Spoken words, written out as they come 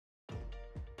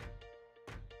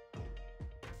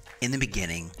In the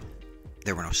beginning,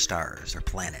 there were no stars or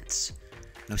planets,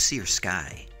 no sea or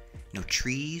sky, no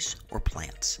trees or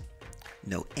plants,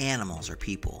 no animals or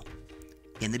people.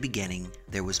 In the beginning,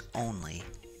 there was only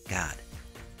God.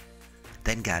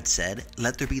 Then God said,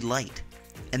 "Let there be light."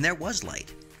 And there was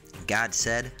light. And God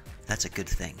said, "That's a good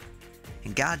thing."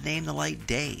 And God named the light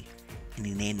day, and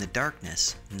He named the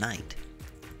darkness night.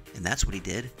 And that's what He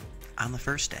did on the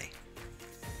first day.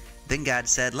 Then God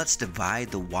said, "Let's divide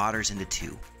the waters into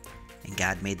two." And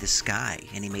God made the sky,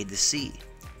 and He made the sea.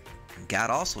 And God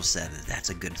also said that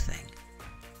that's a good thing.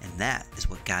 And that is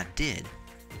what God did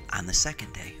on the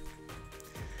second day.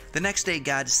 The next day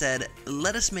God said,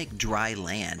 "Let us make dry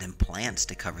land and plants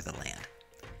to cover the land."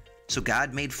 So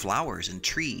God made flowers and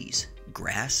trees,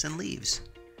 grass and leaves.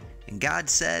 And God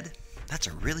said, "That's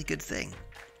a really good thing."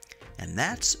 And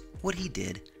that's what He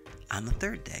did on the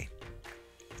third day.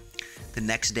 The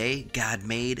next day God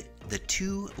made the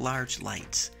two large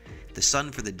lights, the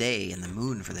sun for the day and the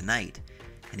moon for the night.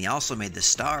 And He also made the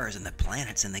stars and the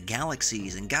planets and the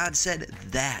galaxies. And God said,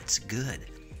 "That's good."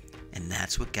 And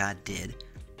that's what God did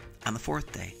on the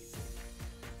fourth day.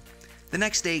 The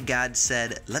next day God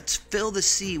said, "Let's fill the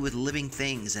sea with living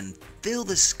things and fill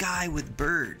the sky with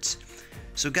birds."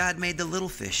 So God made the little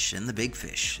fish and the big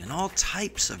fish and all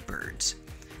types of birds.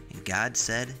 And God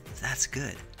said, "That's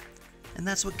good." And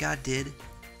that's what God did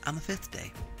on the fifth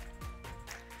day.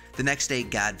 The next day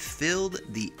God filled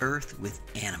the earth with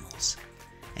animals.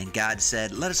 And God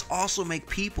said, "Let us also make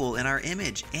people in our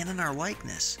image and in our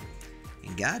likeness."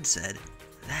 And God said,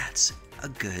 "That's a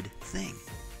good thing."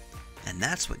 And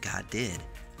that's what God did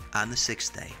on the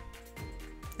sixth day.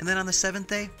 And then on the seventh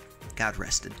day, God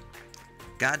rested.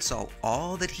 God saw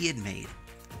all that He had made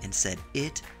and said,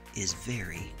 "It is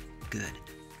very good."